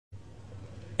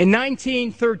In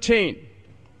 1913,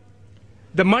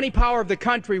 the money power of the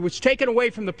country was taken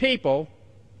away from the people.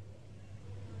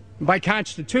 By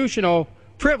constitutional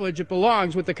privilege, it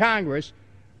belongs with the Congress,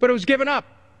 but it was given up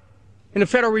in the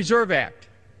Federal Reserve Act.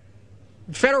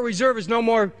 The Federal Reserve is no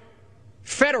more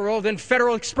federal than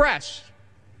Federal Express,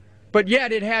 but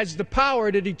yet it has the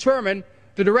power to determine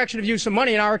the direction of use of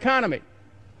money in our economy.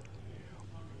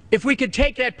 If we could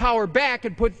take that power back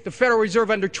and put the Federal Reserve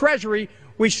under Treasury,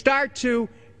 we start to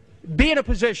be in a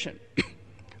position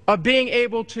of being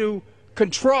able to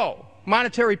control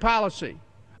monetary policy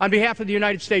on behalf of the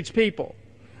United States people.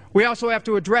 We also have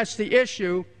to address the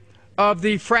issue of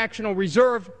the fractional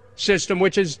reserve system,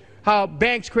 which is how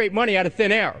banks create money out of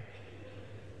thin air.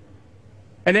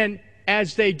 And then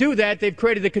as they do that, they've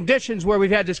created the conditions where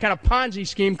we've had this kind of Ponzi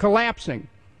scheme collapsing,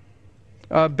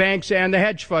 banks and the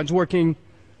hedge funds working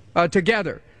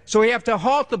together. So we have to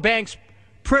halt the bank's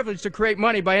privilege to create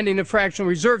money by ending the fractional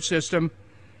reserve system.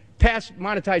 Past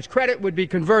monetized credit would be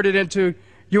converted into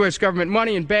U.S. government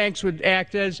money, and banks would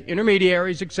act as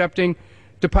intermediaries, accepting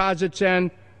deposits and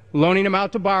loaning them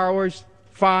out to borrowers.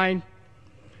 Fine.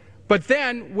 But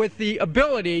then, with the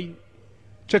ability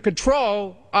to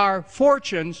control our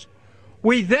fortunes,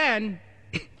 we then,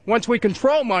 once we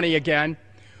control money again,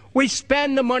 we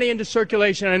spend the money into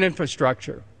circulation and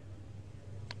infrastructure.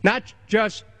 Not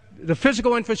just the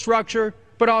physical infrastructure,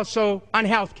 but also on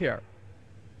health care.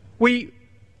 We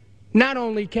not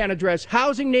only can address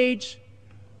housing needs,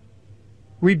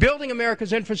 rebuilding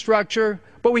America's infrastructure,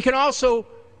 but we can also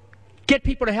get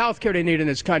people the health care they need in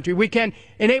this country. We can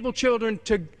enable children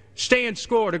to stay in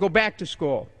school or to go back to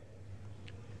school.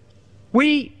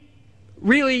 We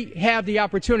really have the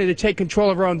opportunity to take control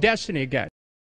of our own destiny again.